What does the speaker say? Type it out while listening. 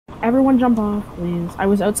Everyone jump off, please. I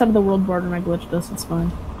was outside of the world border and I glitched us. It's fine.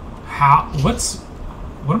 How?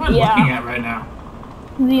 What am I looking at right now?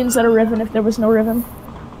 The inside of Riven if there was no Riven.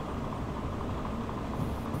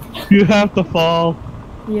 You have to fall.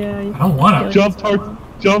 Yeah. I don't wanna. Jump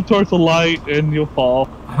towards the light and you'll fall.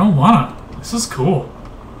 I don't wanna. This is cool.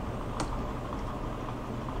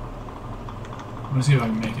 I'm gonna see if I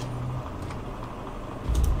can make it.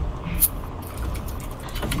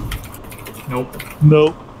 Nope.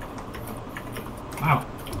 Nope. Wow.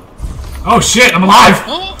 Oh shit, I'm alive!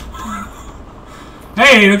 Oh!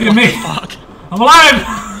 Hey, look at me! Fuck. I'm alive!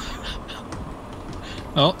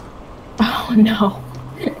 Oh. Oh no.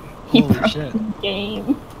 He Holy broke shit. the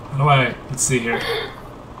game. How do I... Let's see here.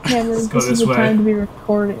 Cameron, Let's go this is this the way. time to be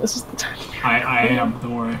recording. This is the time to be I am,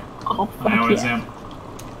 don't worry. Oh, fuck I always yeah. am.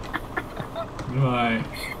 Who do I...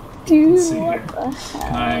 Dude, Let's see what here. the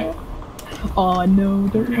Can I... hell? Oh no,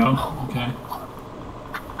 There don't we go. Okay.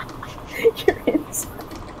 You're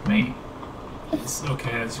inside. Me. It's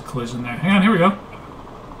okay, there's a collision there. Hang on, here we go.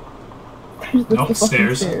 There's the Nope, fucking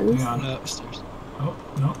stairs. Hang on. No, stairs. Oh,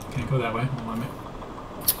 no, can't go that way. Hold on a minute.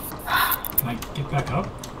 Can I get back up?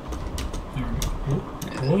 There we go.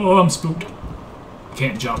 Oh, I'm spooked.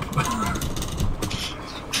 Can't jump.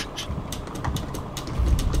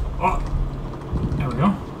 Oh, there we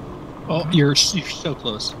go. Oh, you're so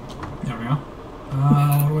close. There we go.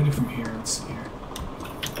 What do I do from here? Let's see here.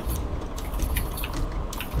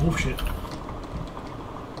 Oh shit.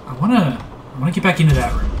 I wanna get back into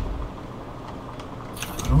that room.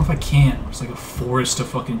 I don't know if I can. There's like a forest of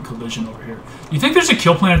fucking collision over here. You think there's a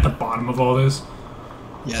kill plan at the bottom of all this?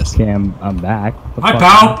 Yes. Okay, I'm back. Hi,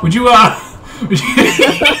 pal. Would you would you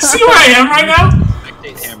see where I am right now?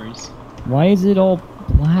 Spectate hammers. Why is it all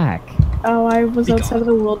black? Oh, I was Be outside gone. of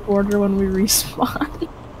the world border when we respawned.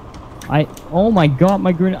 Oh my god,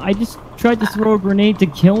 my grenade! I just tried to throw a grenade to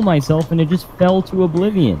kill myself and it just fell to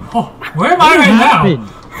oblivion. Oh, where am I What right happened?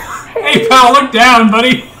 now? Hey, pal, look down,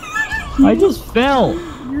 buddy. I just fell.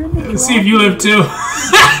 You're in the Let's see if you live too.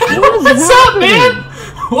 What is What's up, happening? man?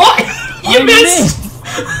 What? You I missed.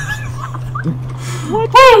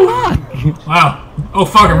 What the fuck? Wow. Oh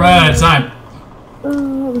fuck, I'm running out of time.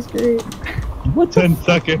 Oh, that was great. What the 10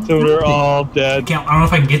 seconds and we're all I dead. don't know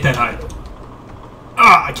if I can get that high.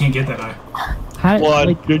 Ah, I can't get that high. How, One,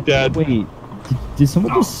 like, you're dead. Wait, did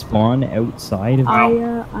someone just spawn outside of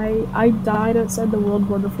I died outside the world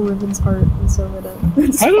border for Riven's heart, and so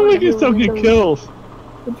it. How do we get so many kills?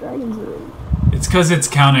 The dragon's room. It's because it's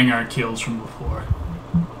counting our kills from before.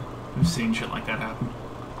 We've seen shit like that happen.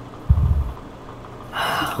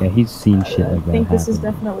 Yeah, he's seen shit like that I think this is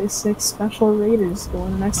happen. definitely 6 special raiders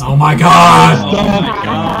going next. Oh my god! Oh my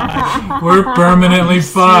god. We're permanently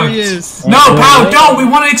fucked. Serious? No, pal, don't! We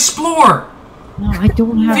want to explore! No, I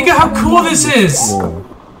don't have. Think of how cool this is!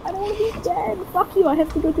 I don't want to be dead. Fuck you! I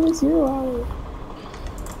have to go to a 0 hour.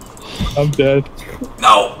 I'm dead.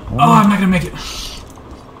 No! Oh, I'm not gonna make it.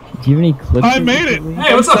 Do you have any clips? I made it!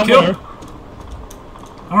 Hey, what's up, Kill? Somewhere.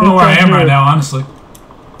 I don't know where I am right now, honestly.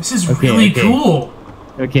 This is Okay, really okay. cool.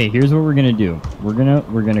 Okay, here's what we're gonna do. We're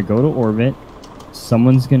gonna go to orbit.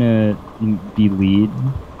 Someone's gonna be lead.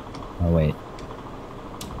 Oh wait.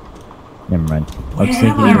 Never mind. Where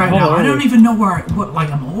am I right now? I don't even know where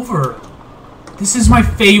I'm over. This is my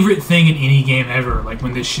favorite thing in any game ever. Like,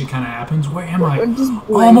 when this shit kind of happens. Where am I?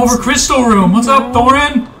 Oh, I'm over Crystal Room. What's up,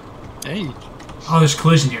 Thorin? Hey. Oh, there's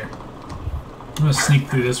collision here. I'm gonna sneak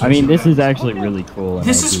through this one. I mean, see what this is happens. actually really cool. and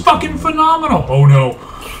This I is do- fucking phenomenal. Oh, no.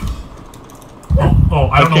 Oh,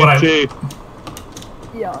 I don't know what I... see.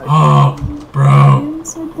 Yeah. Oh, bro.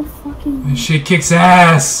 Inside the fucking. This shit kicks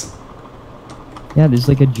ass. Yeah, there's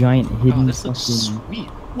like a giant Oh, hidden this looks fucking. sweet.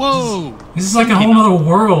 Whoa! This is like a whole other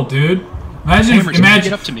world, dude. Imagine, Hammers, can you imagine...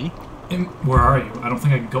 get up to me? Where are you? I don't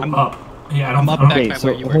think I can go I'm- up. Yeah, I don't... I'm up I don't- back Okay, by so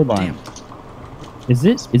where you were. hold on. Damn. Is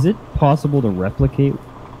it possible to replicate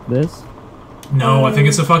this? No, I think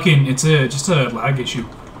it's a fucking... It's just a lag issue.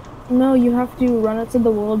 No, you have to run it to the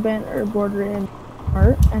world band or border in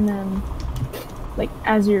heart, and then, like,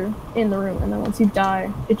 as you're in the room, and then once you die,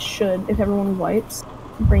 it should, if everyone wipes,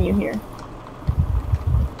 bring you here.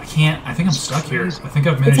 I can't... I think I'm stuck here. I think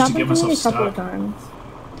I've It's managed to happened get to me myself a couple of stuck. times,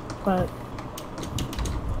 but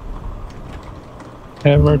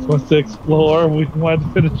Hammers wants to explore. We want to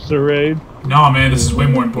finish the raid. No, man, this is way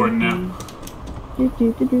more important now.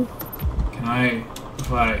 do. Can I...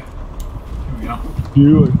 If I... Here we go.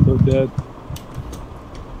 You are so dead.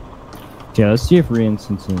 Yeah, let's see if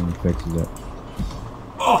reinstancing fixes it.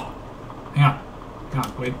 Oh! Hang on. Hang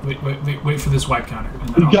on. Wait for this wipe counter. And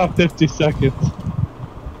then You I'll, got 50 seconds.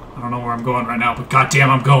 I don't know where I'm going right now, but goddamn,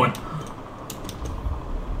 I'm going.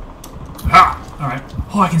 Ah! Alright.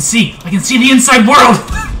 Oh, I can see! I can see the inside world!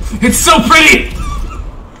 It's so pretty!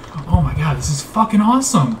 Oh my god, this is fucking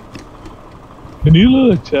awesome! Can you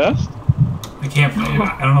loot a chest? I can't.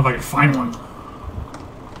 I don't know if I can find one.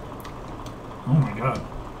 Oh my god.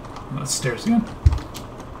 Let's stairs again.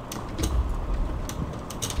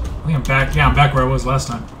 I think I'm back. Yeah, I'm back where I was last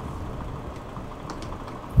time.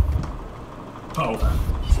 Uh oh.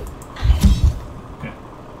 Okay.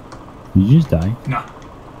 Did you just die? Nah.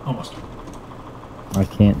 Almost. I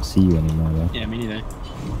can't see you anymore though. Yeah, me neither.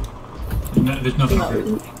 There's nothing over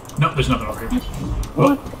here. No, there's nothing over here.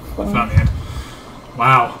 What? Oh, found the end.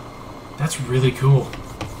 Wow. That's really cool.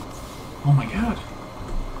 Oh my god.